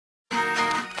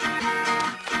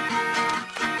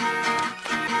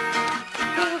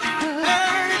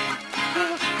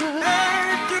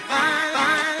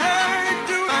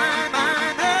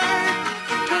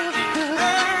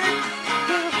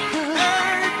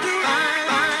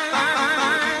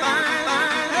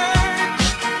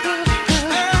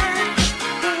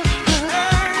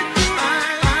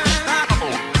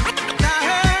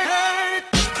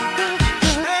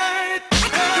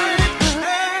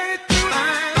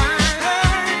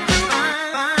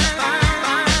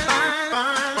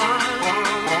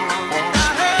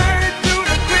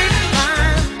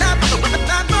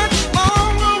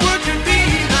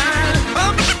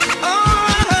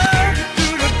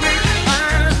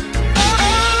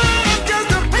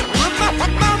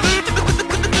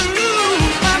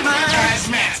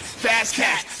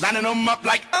them up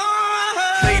like,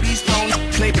 play these ponies,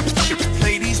 play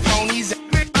these ponies.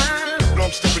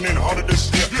 I'm stepping in all of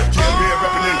this, yeah,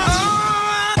 repping in.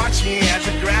 Watch me as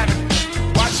I grab it,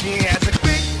 watch me as I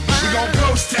click. We gon'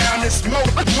 ghost town, this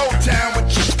Motown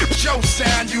with your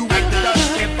sound. You like the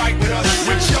dust, can't fight with us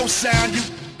with your sound. You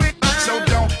so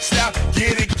don't stop,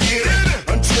 get it,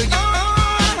 until you.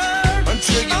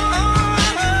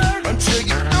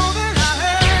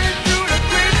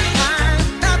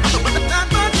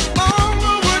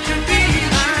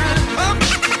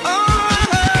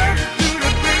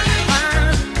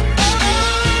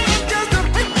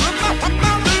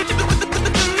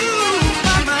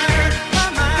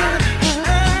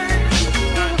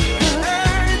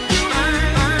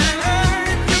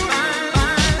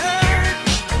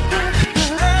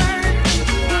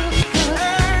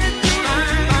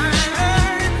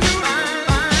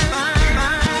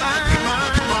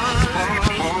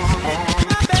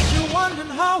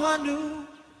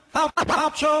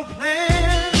 About your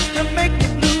plans to make me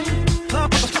blue.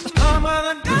 Some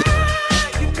other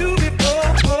night you do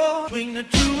before. Between the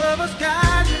two of us,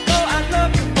 guys, you know I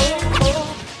love you more.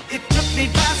 It took me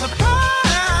by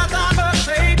surprise, I must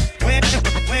say, when I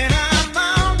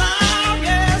found out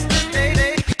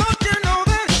yesterday. Don't you know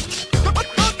that?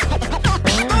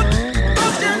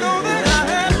 Don't you know that I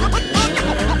had?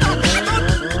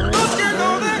 Don't you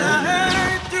know that I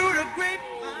had through the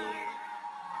grapevine?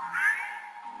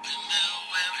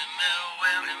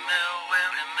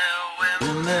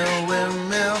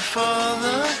 Windmill for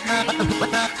the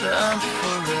night, I'm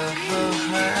forever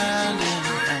hand in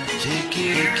hand. Take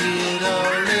it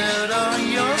all out on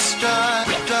your stride.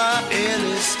 It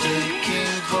is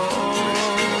taking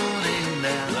holding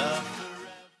now.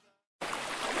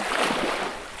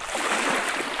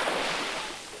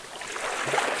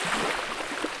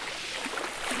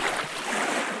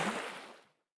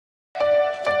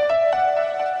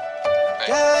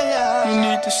 You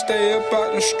need to stay up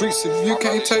out the streets if you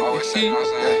can't take the heat.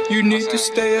 You need to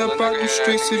stay up out the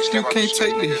streets if you can't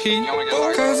take the heat.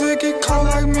 Cause it get cold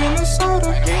like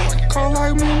Minnesota. Cold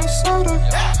like Minnesota.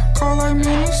 Cold like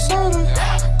Minnesota.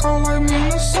 Cold like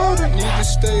Minnesota. Need to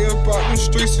stay up out the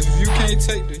streets if you can't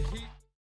take the heat.